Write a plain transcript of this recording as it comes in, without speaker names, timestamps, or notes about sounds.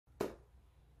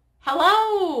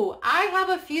Hello! I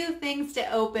have a few things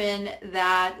to open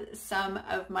that some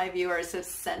of my viewers have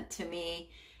sent to me,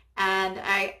 and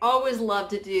I always love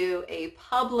to do a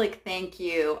public thank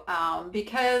you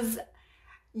because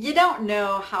you don't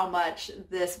know how much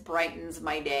this brightens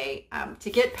my day to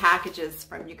get packages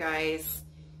from you guys.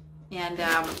 And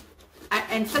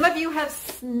some of you have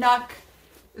snuck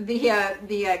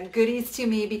the goodies to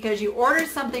me because you ordered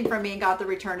something from me and got the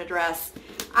return address.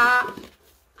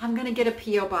 I'm going to get a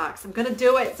P.O. box. I'm going to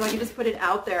do it so I can just put it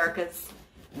out there because,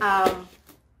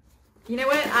 you know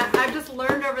what? I've just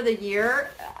learned over the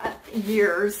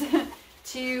years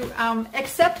to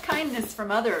accept kindness from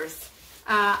others.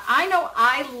 I know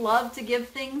I love to give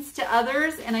things to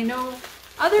others, and I know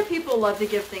other people love to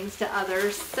give things to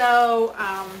others. So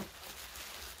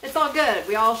it's all good.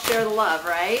 We all share the love,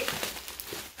 right?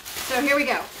 So here we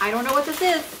go. I don't know what this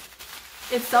is.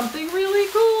 It's something really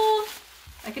cool.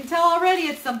 I can tell already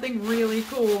it's something really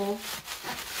cool.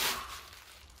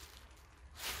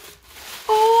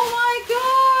 Oh my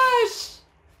gosh!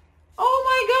 Oh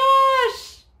my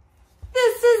gosh!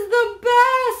 This is the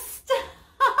best!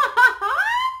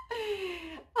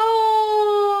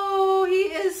 Oh, he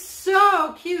is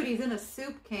so cute. He's in a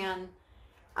soup can.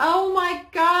 Oh my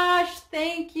gosh,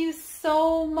 thank you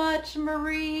so much,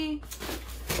 Marie.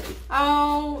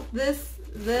 Oh, this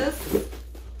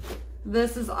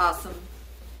is awesome.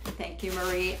 Thank you,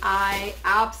 Marie. I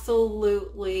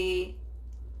absolutely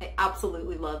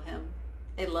love him.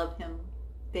 I love him.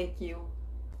 Thank you.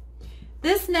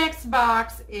 This next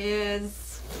box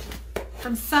is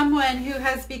from someone who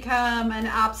has become an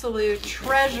absolute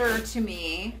treasure to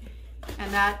me,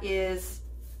 and that is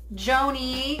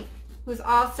Joni, who's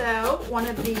also one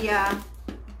of the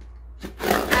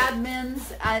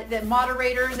admins, the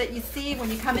moderators that you see when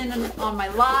you come in on my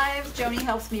lives. Joni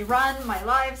helps me run my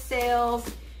live sales.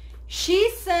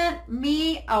 She sent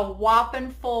me a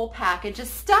whopping full package of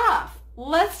stuff.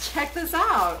 Let's check this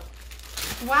out.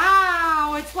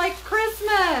 Wow, it's like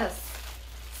Christmas.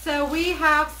 So we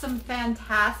have some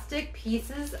fantastic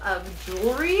pieces of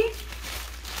jewelry,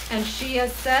 and she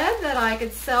has said that I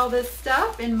could sell this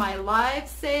stuff in my live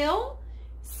sale.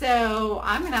 So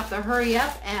I'm gonna have to hurry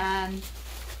up and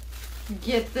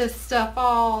get this stuff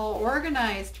all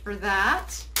organized for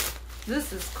that.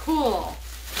 This is cool.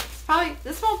 Probably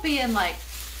this won't be in like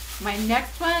my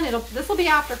next one. This will be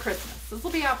after Christmas. This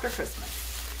will be after Christmas.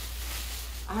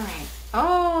 All right.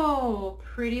 Oh,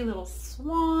 pretty little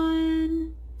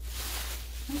swan.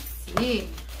 Let's see.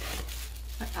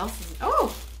 What else is?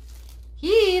 Oh,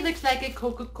 he looks like a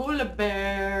Coca-Cola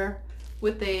bear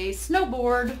with a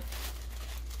snowboard.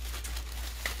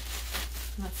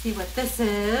 Let's see what this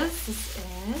is. This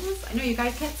is, I know you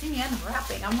guys can't see me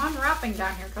unwrapping. I'm unwrapping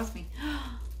down here, trust me.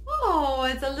 Oh,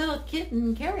 it's a little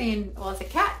kitten carrying, well, it's a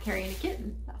cat carrying a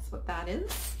kitten. That's what that is.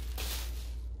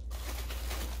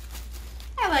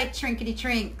 I like trinkety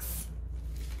trinks.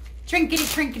 Trinkety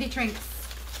trinkety trinks.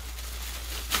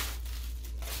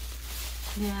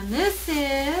 And this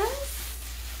is,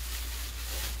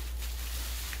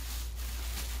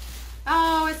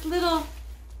 oh,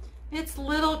 it's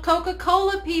little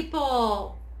Coca-Cola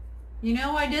people. You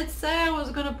know, I did say I was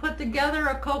going to put together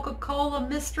a Coca-Cola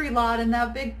mystery lot in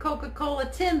that big Coca-Cola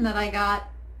tin that I got.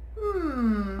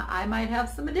 I might have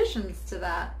some additions to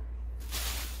that.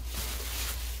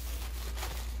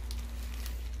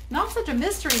 Not such a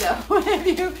mystery though.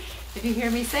 If you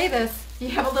hear me say this, you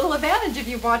have a little advantage if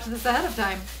you watch this ahead of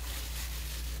time.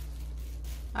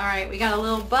 All right, we got a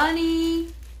little bunny.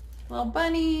 Little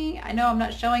bunny. I know I'm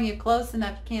not showing you close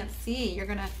enough. You can't see. You're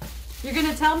gonna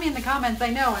tell me in the comments, I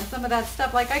know, and some of that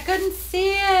stuff, like I couldn't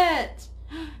see it.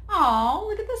 Oh,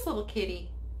 look at this little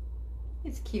kitty.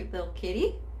 It's a cute little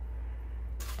kitty.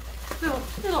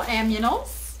 Little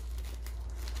ammunals.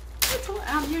 Little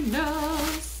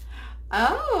ammunals.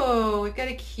 Oh, we've got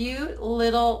a cute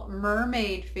little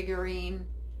mermaid figurine.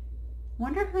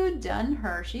 Wonder who done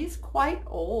her. She's quite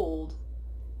old.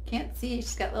 Can't see.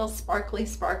 She's got little sparkly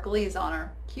sparklies on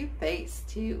her. Cute face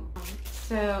too.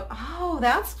 So, oh,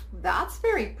 that's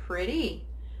very pretty.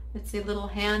 It's a little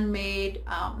handmade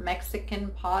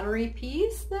Mexican pottery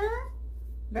piece there.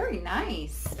 Very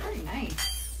nice. Very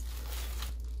nice.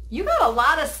 You got a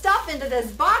lot of stuff into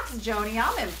this box, Joni.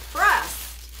 I'm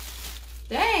impressed.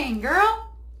 Dang, girl.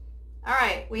 All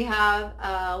right, we have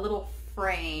a little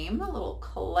frame, a little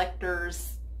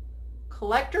Collectors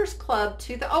Club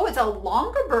 2000. Oh, it's a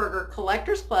Longaberger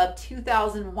Collectors Club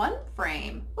 2001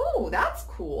 frame. Oh, that's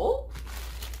cool.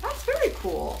 That's very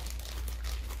cool.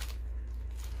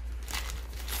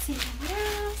 Let's see what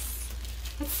else.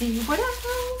 Let's see what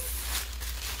else.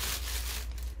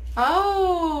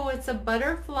 Oh, it's a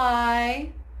butterfly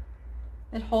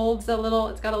It holds a little,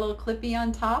 it's got a little clippy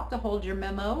on top to hold your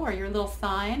memo or your little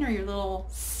sign or your little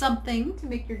something to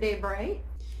make your day bright.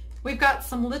 We've got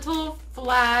some little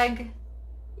flag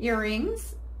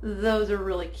earrings. Those are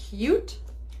really cute.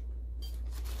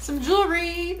 Some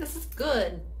jewelry. This is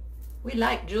good. We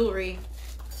like jewelry.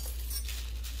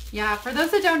 Yeah, for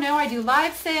those that don't know, I do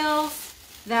live sales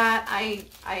that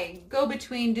I go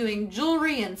between doing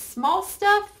jewelry and small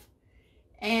stuff,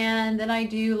 and then I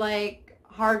do like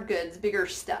hard goods, bigger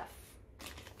stuff.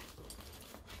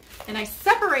 And I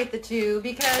separate the two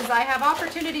because I have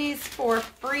opportunities for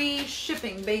free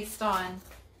shipping based on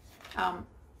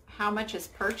how much is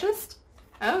purchased.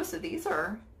 Oh, so these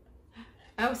are,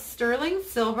 oh, sterling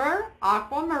silver,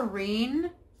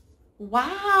 aquamarine.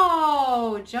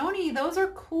 Wow, Joni, those are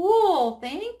cool.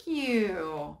 Thank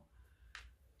you.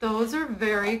 Those are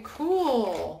very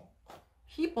cool.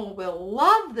 People will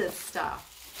love this stuff.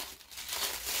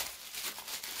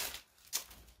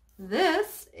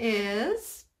 This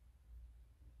is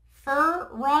Fur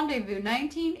Rendezvous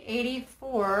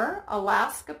 1984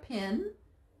 Alaska pin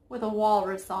with a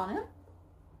walrus on it.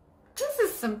 This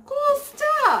is some cool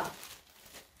stuff.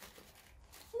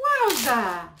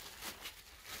 Wowza.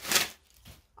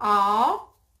 Oh,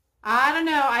 I don't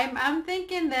know. I'm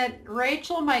thinking that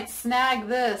Rachel might snag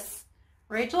this.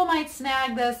 Rachel might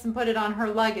snag this and put it on her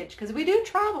luggage because we do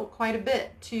travel quite a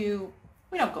bit to,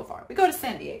 we don't go far. We go to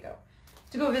San Diego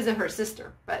to go visit her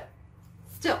sister, but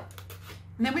still.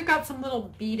 And then we've got some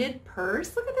little beaded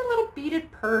purse. Look at that little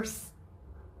beaded purse.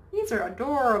 These are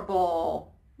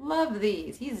adorable. Love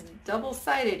these. He's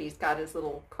double-sided. He's got his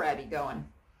little crabby going.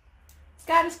 He's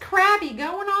got his crabby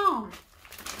going on.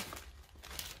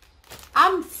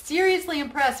 I'm seriously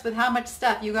impressed with how much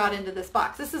stuff you got into this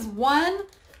box. This is one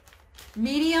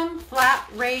medium flat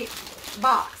rate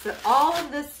box that all of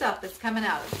this stuff is coming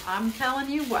out of. I'm telling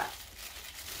you what.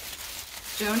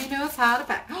 Joni knows how to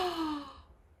pack.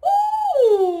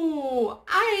 Ooh,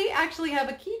 I actually have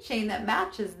a keychain that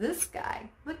matches this guy.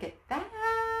 Look at that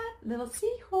little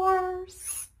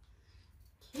seahorse.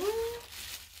 Yeah.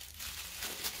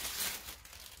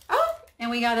 Oh,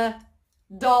 and we got a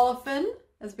dolphin,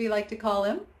 as we like to call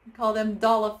him. We call them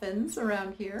dolphins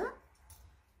around here.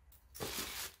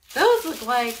 Those look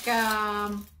like,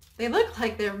 they look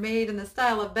like they're made in the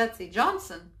style of Betsy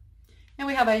Johnson. And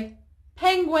we have a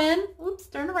penguin. Oops,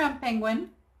 turn around,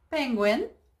 penguin. Penguin.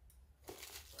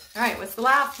 All right, what's the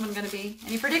last one going to be?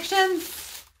 Any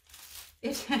predictions?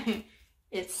 It's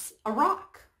a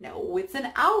rock. No, it's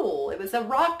an owl. It was a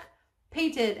rock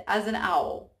painted as an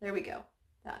owl. There we go.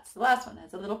 That's the last one. It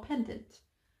has a little pendant.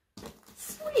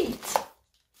 Sweet.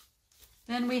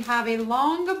 Then we have a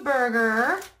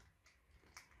Longaberger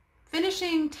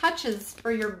finishing touches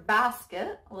for your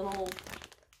basket. A little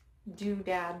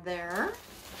doodad there.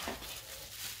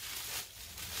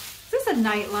 Is this a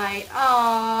nightlight?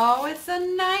 Oh, it's a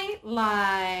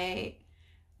nightlight.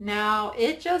 Now,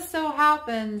 it just so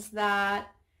happens that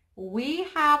we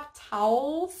have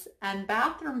towels and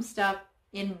bathroom stuff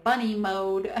in bunny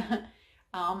mode.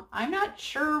 I'm not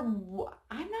sure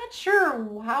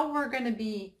how we're going to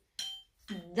be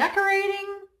decorating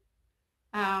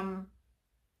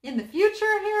in the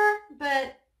future here,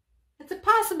 but it's a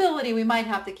possibility we might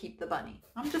have to keep the bunny.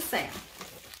 I'm just saying.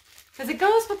 Because it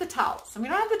goes with the towels. And we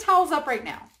don't have the towels up right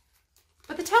now.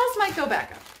 But the towels might go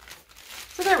back up.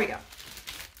 So there we go.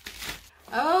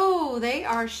 Oh, they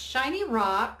are shiny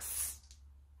rocks.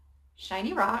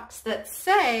 Shiny rocks that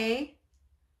say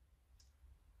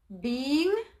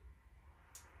being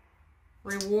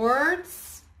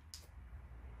rewards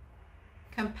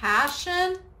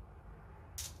compassion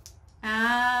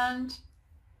and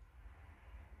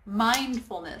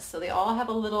mindfulness. So they all have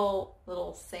a little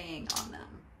saying on them.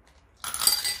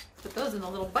 Put those in a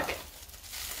little bucket.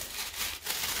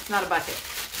 It's not a bucket.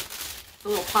 It's a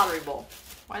little pottery bowl.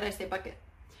 Why did I say bucket?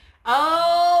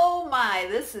 Oh my,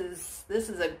 this is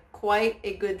quite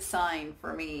a good sign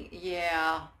for me.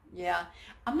 Yeah.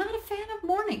 I'm not a fan of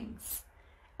mornings.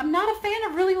 I'm not a fan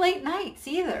of really late nights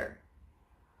either.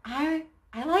 I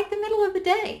like the middle of the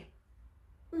day.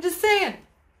 I'm just saying.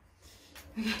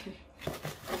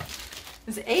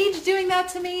 Is age doing that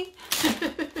to me?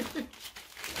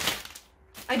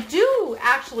 I do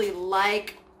actually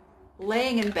like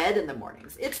laying in bed in the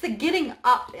mornings. It's the getting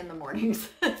up in the mornings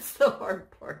that's the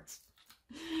hard part.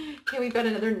 Okay, we've got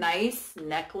another nice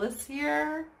necklace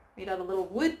here made out of little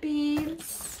wood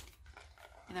beads.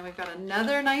 And then we've got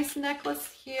another nice necklace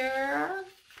here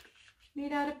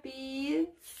made out of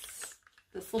beads.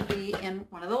 This will be in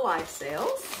one of the live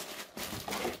sales.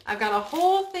 I've got a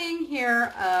whole thing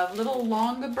here of little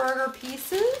Longaberger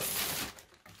pieces.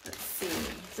 Let's see.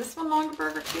 Is this one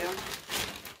Longaberger too?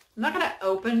 I'm not going to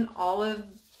open all of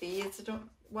these.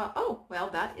 Well, oh, well,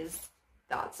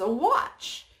 that's a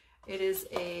watch. It is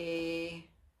a,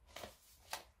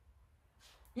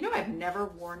 you know, I've never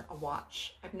worn a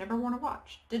watch. I've never worn a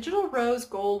watch. Digital rose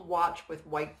gold watch with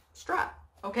white strap.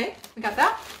 Okay, we got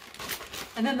that.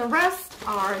 And then the rest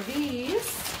are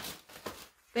these.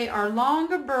 They are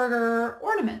Longaberger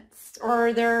ornaments,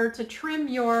 or they're to trim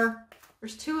your,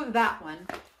 there's two of that one.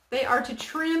 They are to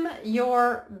trim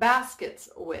your baskets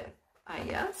with, I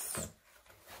guess,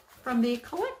 from the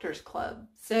Collectors Club.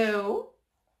 So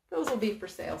those will be for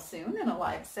sale soon in a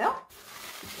live sale.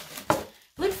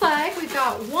 Looks like we've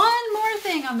got one more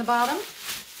thing on the bottom.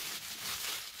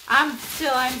 I'm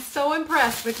so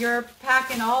impressed with your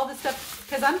packing all the stuff,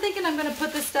 because I'm thinking I'm going to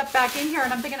put this stuff back in here,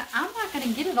 and I'm thinking I'm not going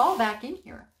to get it all back in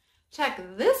here. Check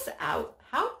this out.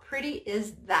 How pretty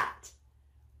is that?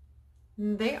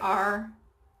 They are,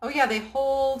 oh yeah, they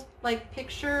hold like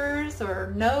pictures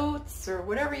or notes or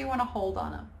whatever you want to hold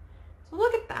on them. So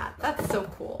look at that. That's so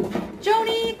cool.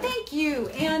 Joni, thank you.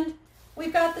 And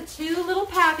we've got the two little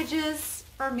packages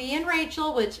for me and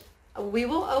Rachel, which we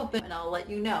will open, and I'll let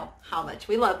you know how much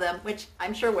we love them, which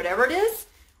I'm sure whatever it is,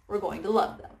 we're going to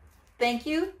love them. Thank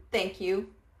you, thank you,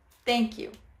 thank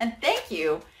you. And thank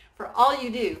you for all you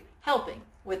do helping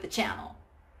with the channel.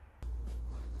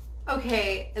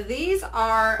 Okay, these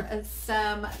are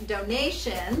some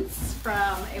donations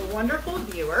from a wonderful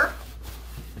viewer.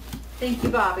 Thank you,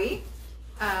 Bobby.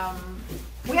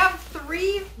 We have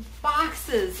 3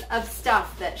 boxes of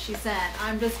stuff that she sent.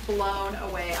 I'm just blown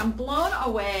away. I'm blown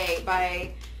away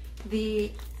by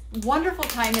the wonderful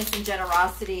kindness and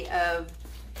generosity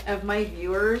of my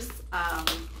viewers.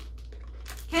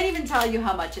 Can't even tell you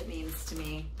how much it means to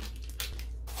me.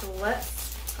 So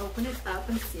let's open it up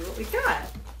and see what we got.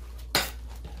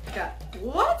 We got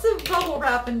lots of bubble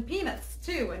wrap and peanuts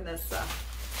too in this.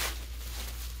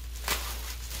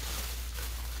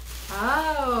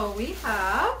 Oh, we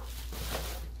have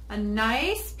a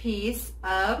nice piece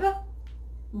of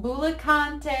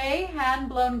Bullicante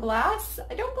hand-blown glass.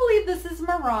 I don't believe this is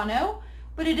Murano,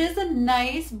 but it is a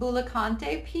nice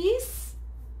Bullicante piece.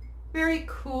 Very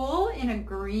cool in a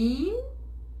green.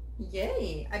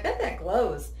 Yay, I bet that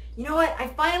glows. You know what? I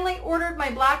finally ordered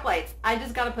my black lights. I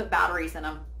just got to put batteries in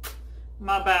them.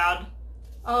 My bad.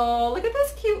 Oh, look at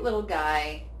this cute little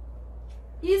guy.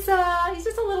 He's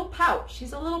just a little pouch.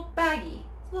 He's a little baggy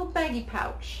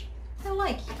pouch. I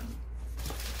like him.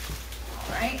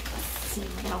 All right, let's see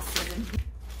what else is in here.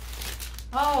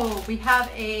 Oh, we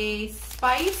have a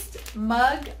spiced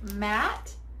mug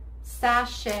mat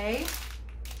sachet.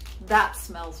 That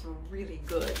smells really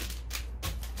good.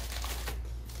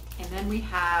 And then we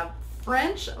have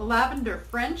French lavender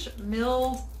French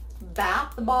milled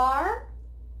bath bar.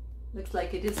 Looks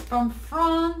like it is from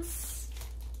France.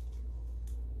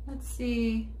 Let's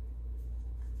see.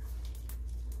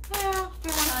 Yeah, do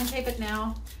I want to untape it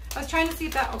now? I was trying to see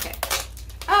if that, okay.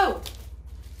 Oh,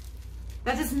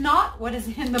 that is not what is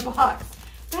in the box.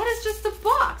 That is just a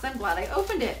box. I'm glad I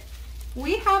opened it.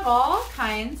 We have all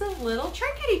kinds of little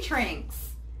trinkety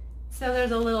trinks. So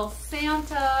there's a little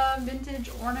Santa vintage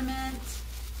ornament.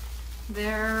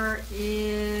 There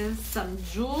is some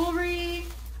jewelry.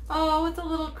 Oh, it's a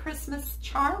little Christmas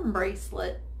charm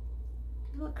bracelet.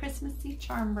 A little Christmassy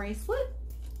charm bracelet.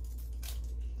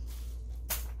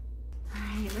 All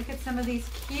right, look at some of these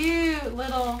cute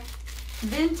little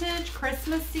vintage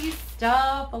Christmassy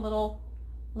stuff. A little,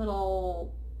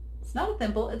 it's not a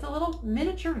thimble, it's a little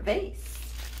miniature vase.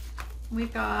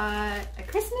 We've got a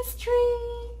Christmas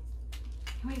tree.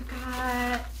 We've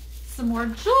got some more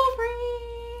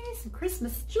jewelry, some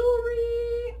Christmas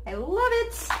jewelry. I love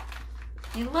it.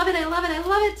 I love it, I love it, I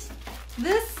love it.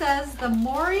 This says the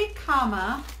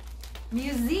Morikama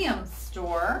Museum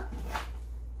Store.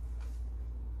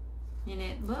 And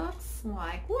it looks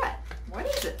like what? What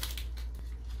is it?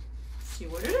 Let's see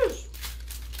what it is.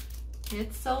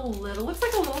 It's a little, looks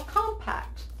like a little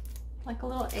compact. Like a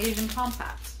little Asian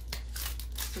compact.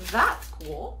 So that's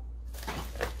cool.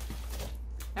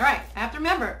 All right, I have to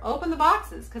remember, open the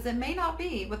boxes because it may not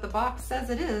be what the box says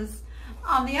it is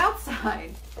on the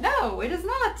outside. No, it is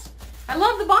not. I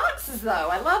love the boxes though.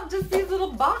 I love just these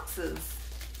little boxes.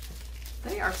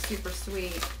 They are super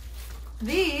sweet.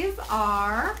 These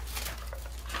are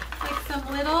like some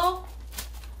little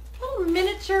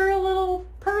miniature little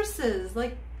purses,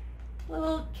 like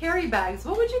little carry bags.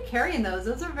 What would you carry in those?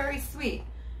 Those are very sweet.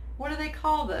 What do they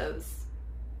call those?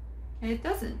 It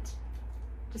doesn't.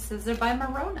 Just says they're by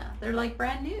Marona. They're like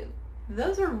brand new.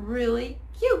 Those are really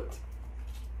cute.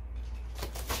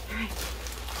 All right.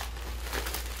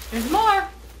 There's more.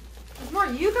 There's more.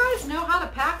 You guys know how to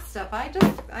pack stuff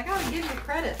stuff. I gotta give you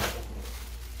credit.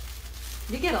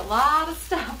 You get a lot of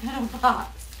stuff in a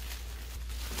box.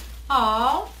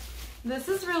 Oh, this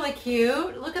is really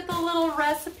cute. Look at the little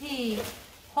recipe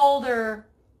holder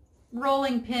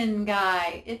rolling pin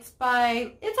guy. It's a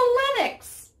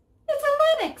Linux. It's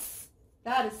a Linux.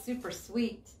 That is super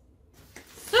sweet.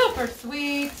 Super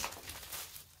sweet.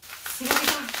 See what we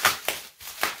got?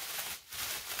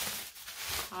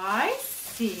 I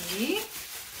see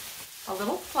a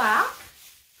little plaque.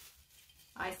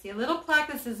 I see a little plaque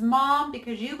that says, Mom,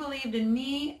 because you believed in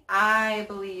me, I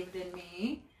believed in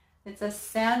me. It says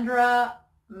Sandra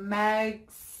Magsamen,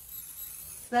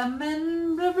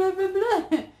 blah, blah, blah,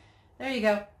 blah. There you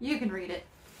go. You can read it.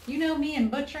 You know me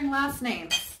and butchering last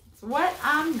names. It's what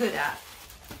I'm good at.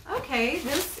 Okay,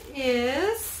 this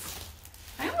is,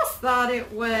 I almost thought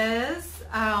it was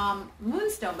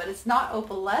moonstone, but it's not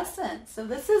opalescent. So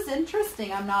this is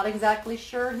interesting. I'm not exactly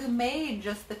sure who made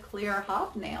just the clear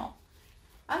hobnail.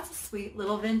 That's a sweet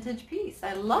little vintage piece.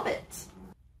 I love it.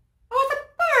 Oh, it's a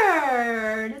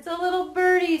bird. It's a little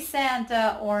birdie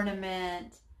Santa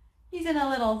ornament. He's in a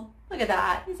little, look at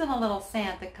that. He's in a little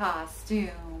Santa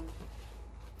costume.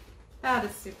 That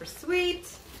is super sweet.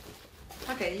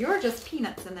 Okay, you're just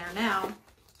peanuts in there now.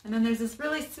 And then there's this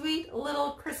really sweet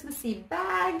little Christmassy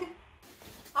bag.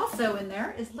 Also in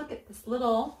there is, look at this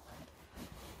little,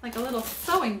 like a little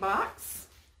sewing box.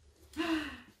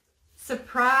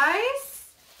 Surprise.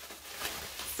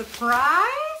 Surprise.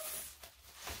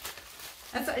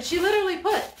 That's, she literally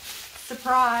put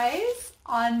surprise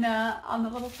on the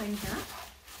little thing here.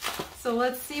 So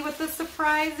let's see what the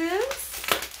surprise is.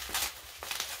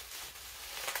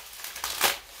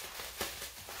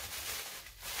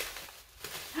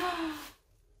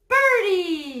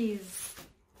 Birdies!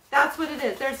 That's what it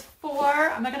is. There's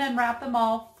 4, I'm not going to unwrap them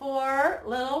all, 4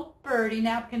 little birdie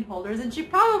napkin holders. And she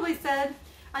probably said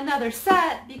another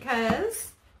set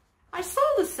because I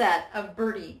sold a set of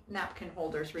birdie napkin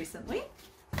holders recently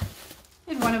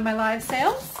in one of my live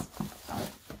sales.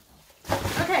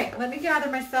 Okay, let me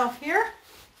gather myself here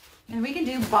and we can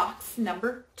do box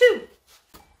number 2.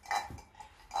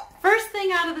 First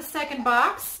thing out of the second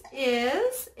box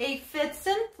is a Fitz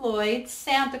and Floyd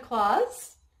Santa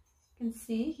Claus. You can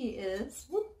see he is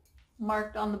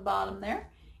marked on the bottom there.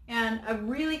 And a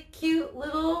really cute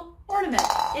little ornament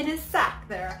in his sack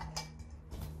there.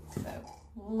 So,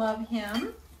 love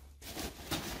him.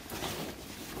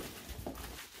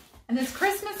 And this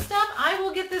Christmas stuff, I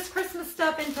will get this Christmas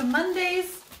stuff into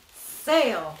Monday's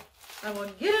sale. I will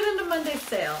get it into Monday's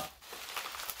sale.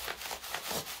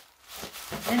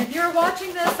 And if you're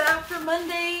watching this after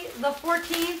Monday the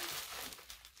 14th,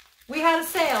 we had a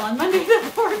sale on Monday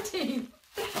the 14th.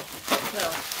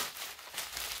 So,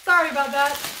 sorry about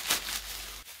that.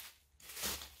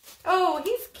 Oh,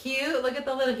 he's cute. Look at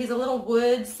the little, he's a little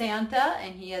wood Santa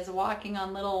and he is walking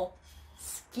on little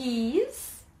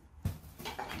skis.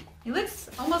 He looks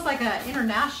almost like an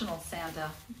international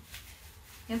Santa.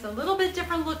 He has a little bit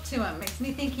different look to him. Makes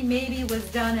me think he maybe was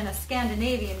done in a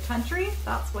Scandinavian country.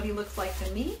 That's what he looks like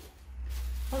to me.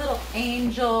 A little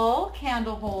angel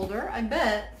candle holder. I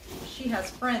bet she has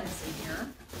friends in here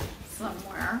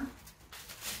somewhere.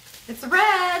 It's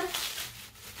red.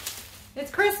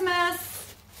 It's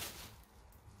Christmas.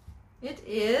 It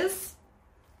is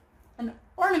an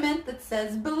ornament that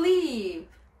says believe.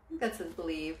 I think that says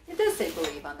believe. It does say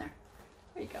believe on there.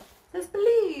 There you go. It says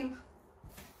believe.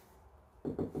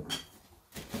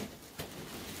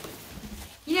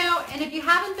 You know, and if you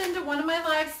haven't been to one of my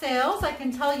live sales, I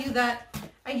can tell you that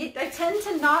I tend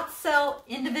to not sell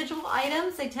individual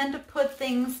items. I tend to put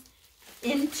things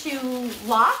into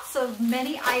lots of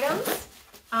many items.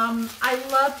 I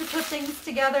love to put things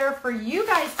together for you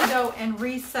guys to go and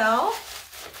resell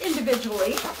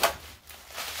individually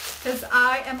because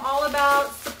I am all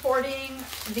about supporting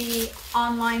the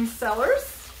online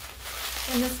sellers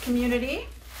in this community.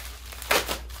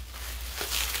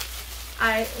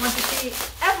 I want to see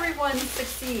everyone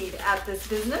succeed at this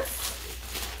business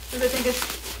because I think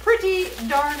it's pretty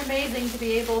darn amazing to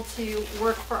be able to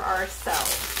work for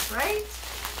ourselves, right?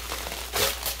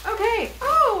 Okay,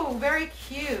 oh, very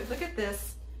cute. Look at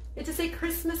this. It's just a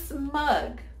Christmas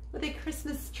mug with a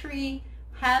Christmas tree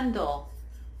handle.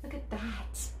 Look at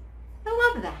that.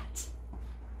 I love that.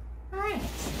 All right.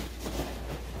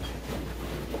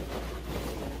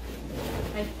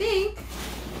 I think,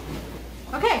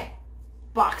 okay.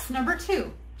 Box number 2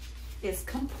 is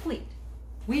complete.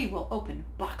 We will open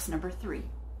box number 3.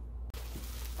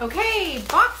 Okay,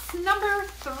 box number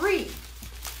 3.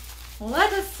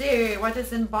 Let us see what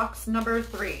is in box number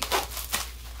 3.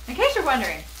 In case you're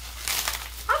wondering,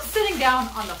 I'm sitting down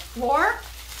on the floor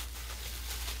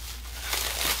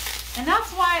And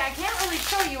that's why I can't really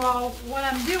show you all what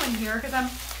I'm doing here, because I'm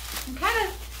kind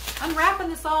of unwrapping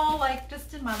this all like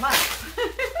just in my lap.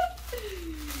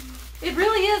 It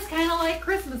really is kind of like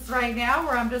Christmas right now,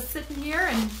 where I'm just sitting here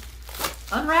and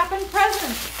unwrapping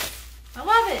presents. I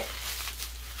love it.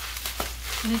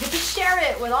 And I get to share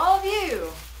it with all of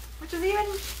you, which is even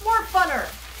more funner.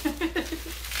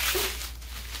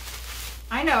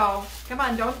 I know. Come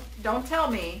on, don't tell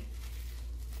me.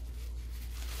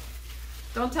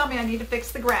 Don't tell me I need to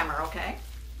fix the grammar, okay?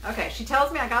 Okay, she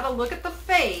tells me I gotta look at the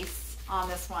face on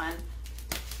this one.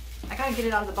 I gotta get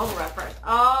it out of the bubble wrap first.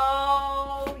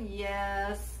 Oh,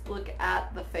 yes. Look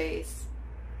at the face.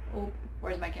 Oh,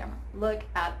 where's my camera? Look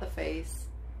at the face.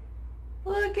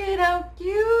 Look at how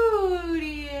cute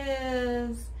he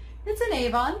is. It's an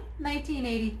Avon,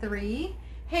 1983.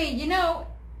 Hey, you know,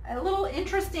 a little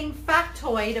interesting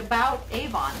factoid about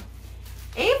Avon.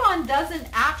 Avon doesn't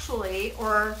actually,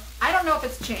 or I don't know if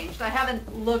it's changed. I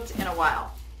haven't looked in a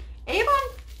while. Avon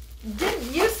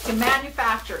didn't used to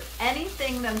manufacture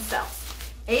anything themselves.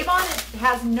 Avon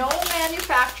has no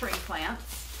manufacturing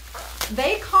plants.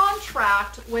 They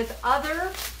contract with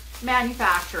other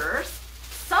manufacturers,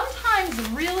 sometimes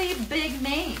really big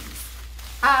names.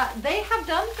 They have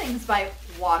done things by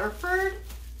Waterford,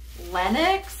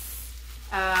 Lennox.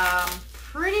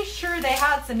 Pretty sure they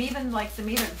had some even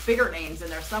bigger names in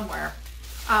there somewhere.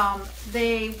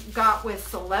 They got with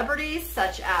celebrities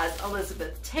such as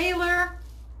Elizabeth Taylor.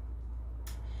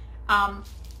 I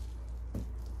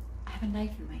have a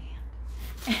knife in my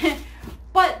hand.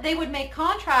 But they would make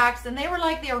contracts, and they were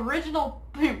like the original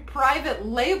private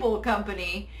label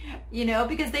company, you know,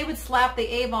 because they would slap the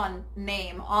Avon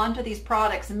name onto these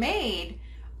products made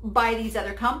by these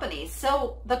other companies.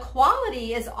 So the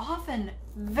quality is often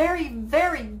very,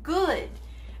 very good.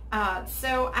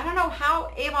 So I don't know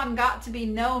how Avon got to be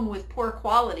known with poor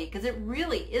quality, because it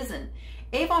really isn't.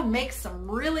 Avon makes some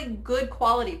really good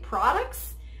quality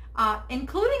products,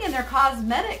 including in their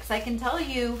cosmetics. I can tell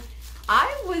you,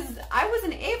 I was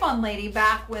an Avon lady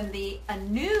back when the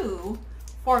Anew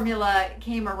formula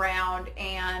came around,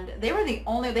 and they were the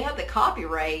only, they had the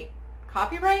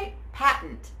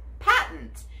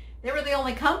patent. They were the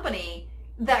only company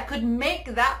that could make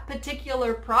that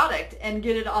particular product and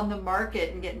get it on the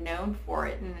market and get known for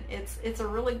it. And it's a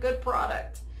really good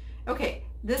product. Okay,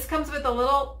 this comes with a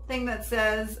little thing that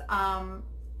says,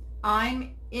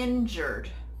 I'm injured.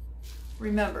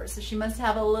 Remember, so she must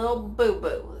have a little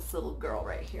boo-boo, this little girl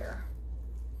right here.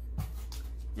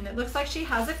 And it looks like she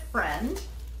has a friend.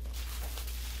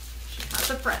 She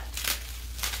has a friend.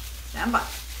 Stand by.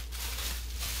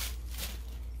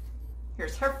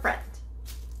 Here's her friend.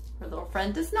 Her little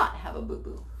friend does not have a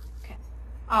boo-boo. Okay.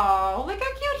 Oh, look how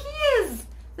cute he is.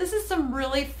 This is some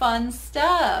really fun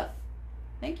stuff.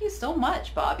 Thank you so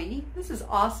much, Bobby. This is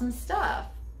awesome stuff.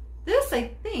 This,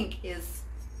 I think, is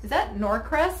that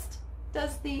Norcrest?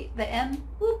 Does the N,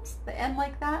 whoops, the N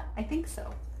like that? I think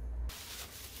so.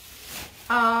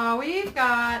 We've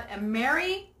got a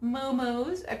Merry Moo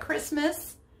Moo's, a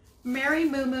Christmas Merry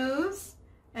Moo Moo's.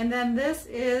 And then this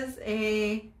is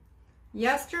a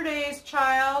Yesterday's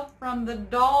Child from the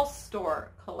Doll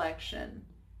Store collection.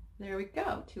 There we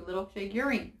go, 2 little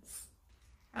figurines.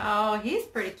 Oh, he's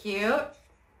pretty cute.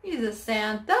 He's a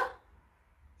Santa,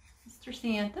 Mr.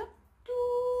 Santa.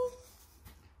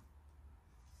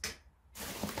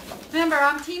 Remember,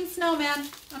 I'm Team Snowman.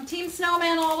 I'm Team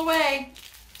Snowman all the way.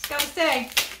 Just gotta say,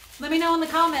 let me know in the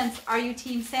comments, are you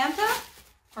Team Santa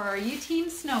or are you Team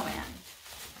Snowman?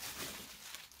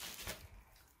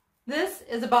 This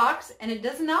is a box, and it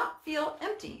does not feel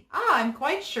empty. I'm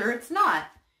quite sure it's not.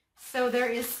 So there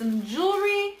is some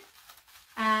jewelry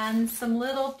and some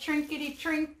little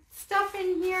trinkety-trink stuff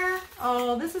in here.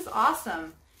 Oh, this is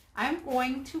awesome. I'm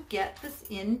going to get this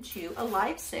into a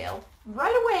live sale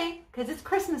right away because it's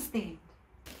Christmas themed.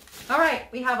 All right,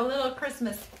 we have a little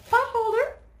Christmas pot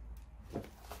holder.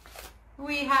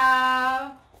 We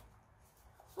have,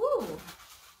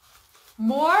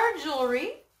 more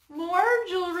jewelry. More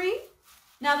jewelry.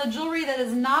 Now the jewelry that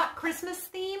is not Christmas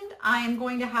themed, I am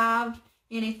going to have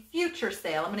in a future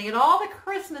sale. I'm going to get all the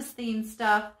Christmas themed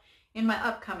stuff in my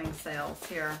upcoming sales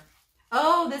here.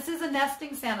 Oh, this is a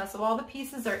nesting Santa, so all the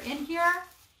pieces are in here.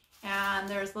 And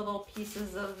there's little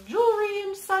pieces of jewelry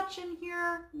and such in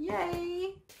here.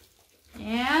 Yay.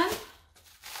 And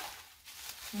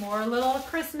more little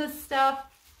Christmas stuff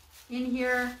in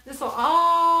here. This will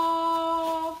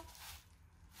all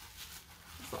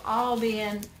be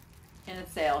in a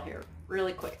sale here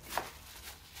really quick.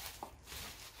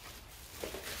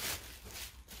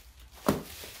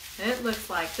 It looks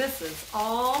like this is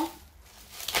all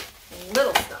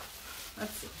little stuff.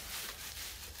 Let's see.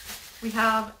 We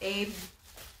have a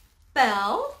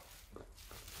bell.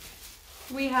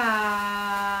 We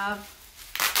have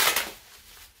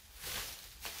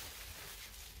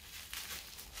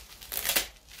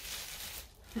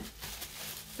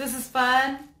this is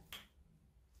fun.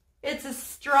 It's a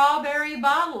strawberry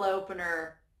bottle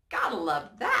opener. Gotta love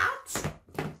that.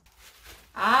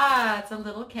 Ah, it's a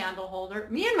little candle holder.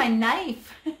 Me and my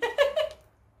knife.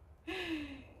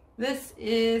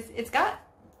 It's got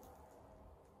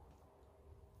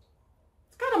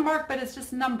a mark, but it's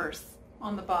just numbers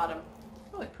on the bottom.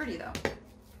 Really pretty though.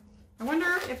 I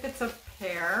wonder if it's a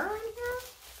pear in here?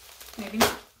 Maybe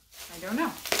not. I don't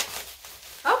know.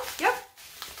 Oh, yep.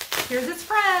 Here's its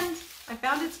friend. I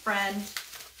found its friend.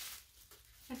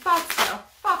 I thought so.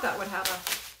 Thought that would have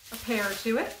a pair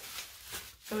to it.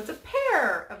 So it's a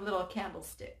pair of little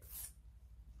candlesticks.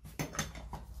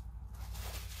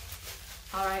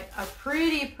 All right, a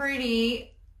pretty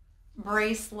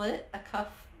bracelet, a cuff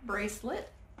bracelet.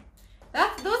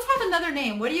 Those have another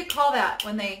name. What do you call that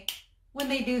when they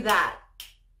do that?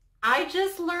 I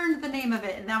just learned the name of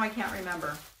it and now I can't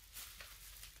remember.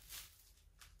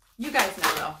 You guys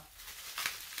know though.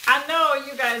 I know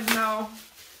you guys know.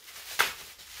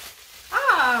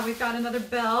 Ah, we've got another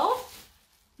bell.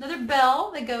 Another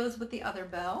bell that goes with the other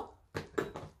bell.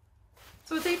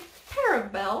 So it's a pair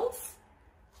of bells.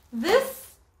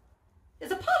 This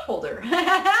is a pot holder.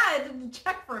 I didn't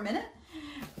check for a minute.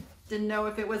 Didn't know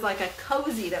if it was like a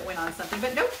cozy that went on something,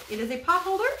 but nope, it is a pot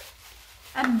holder.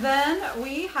 And then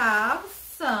we have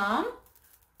some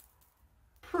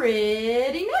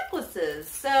pretty necklaces.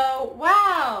 So,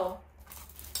 wow.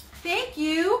 Thank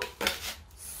you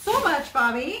so much,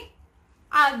 Bobby.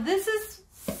 This is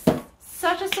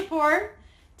such a support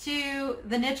to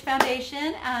the Niche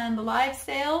Foundation and the live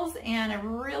sales, and I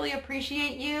really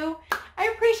appreciate you. I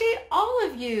appreciate all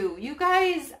of you. You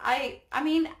guys, I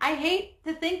mean, I hate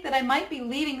to think that I might be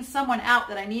leaving someone out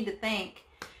that I need to thank,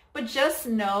 but just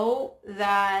know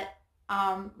that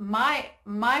my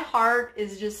heart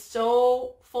is just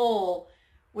so full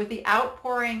with the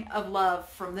outpouring of love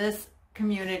from this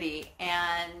community.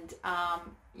 And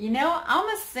you know, I'm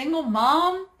a single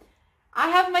mom. I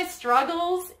have my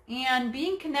struggles, and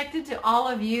being connected to all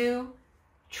of you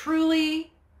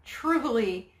truly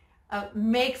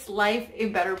makes life a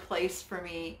better place for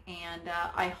me. And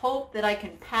I hope that I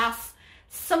can pass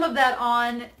some of that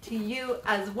on to you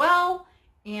as well.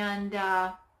 And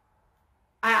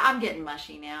I'm getting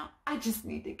mushy now. I just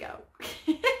need to go.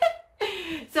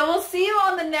 So we'll see you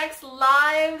on the next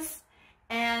lives.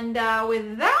 And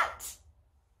with that,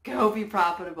 go be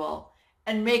profitable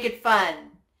and make it fun.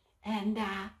 And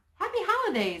happy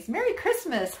holidays, Merry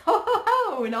Christmas, ho ho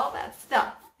ho, and all that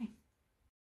stuff.